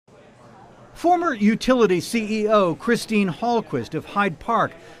Former utility CEO Christine Hallquist of Hyde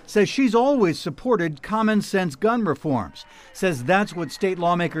Park says she's always supported common sense gun reforms. Says that's what state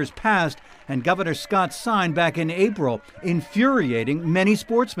lawmakers passed and Governor Scott signed back in April, infuriating many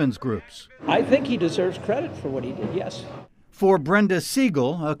sportsmen's groups. I think he deserves credit for what he did, yes. For Brenda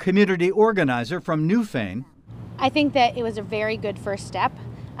Siegel, a community organizer from Newfane, I think that it was a very good first step,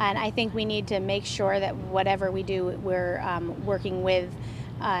 and I think we need to make sure that whatever we do, we're working with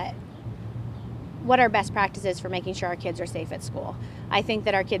what our best practice is for making sure our kids are safe at school. I think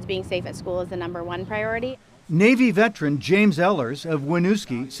that our kids being safe at school is the #1 priority. Navy veteran James Ellers of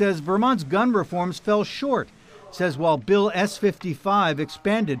Winooski says Vermont's gun reforms fell short. Says while Bill S-55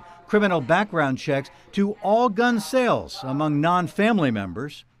 expanded criminal background checks to all gun sales among non-family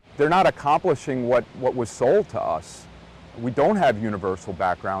members, they're not accomplishing what was sold to us. We don't have universal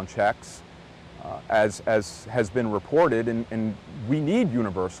background checks, as has been reported, and we need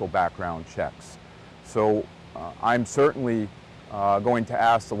universal background checks. So I'm certainly going to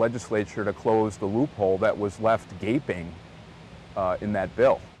ask the legislature to close the loophole that was left gaping in that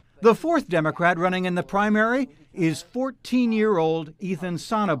bill. The fourth Democrat running in the primary is 14-year-old Ethan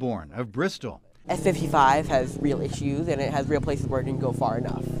Sonneborn of Bristol. S-55 has real issues, and it has real places where it didn't go far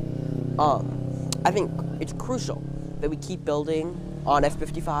enough. I think it's crucial that we keep building on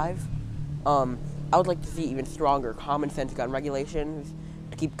S-55. I would like to see even stronger common sense gun regulations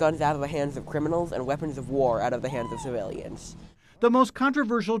to keep guns out of the hands of criminals and weapons of war out of the hands of civilians. The most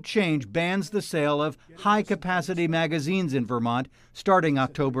controversial change bans the sale of high-capacity magazines in Vermont starting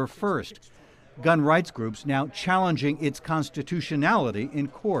October 1st. Gun rights groups now challenging its constitutionality in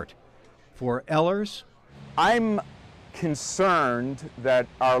court. For Ellers, I'm concerned that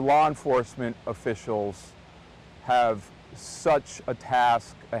our law enforcement officials have such a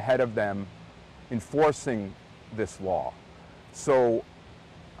task ahead of them enforcing this law. So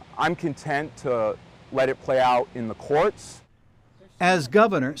I'm content to let it play out in the courts. As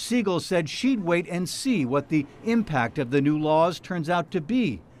governor, Siegel said she'd wait and see what the impact of the new laws turns out to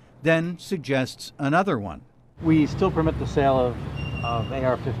be, then suggests another one. We still permit the sale of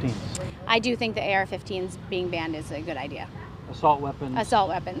AR-15s. I do think the AR-15s being banned is a good idea. Assault weapons? Assault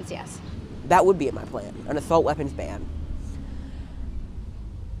weapons, yes. That would be in my plan, an assault weapons ban.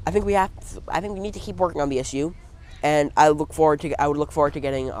 I think we need to keep working on the issue, and I would look forward to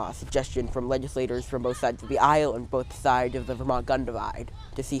getting suggestions from legislators from both sides of the aisle and both sides of the Vermont gun divide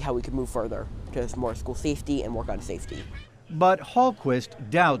to see how we can move further to more school safety and more gun safety. But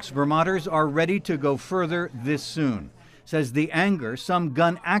Hallquist doubts Vermonters are ready to go further this soon. Says the anger some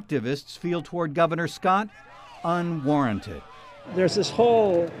gun activists feel toward Governor Scott, unwarranted. There's this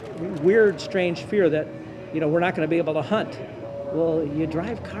whole weird, strange fear that, we're not going to be able to hunt. Well, you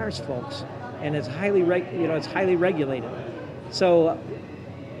drive cars, folks, and it's highly regulated. So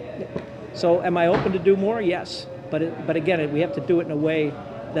am I open to do more? Yes, but again, we have to do it in a way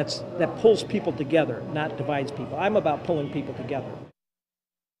that pulls people together, not divides people. I'm about pulling people together.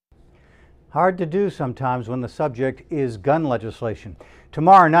 Hard to do sometimes when the subject is gun legislation.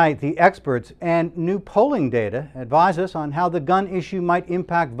 Tomorrow night, the experts and new polling data advise us on how the gun issue might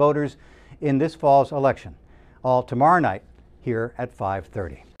impact voters in this fall's election. All tomorrow night here at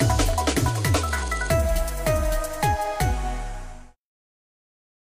 5:30.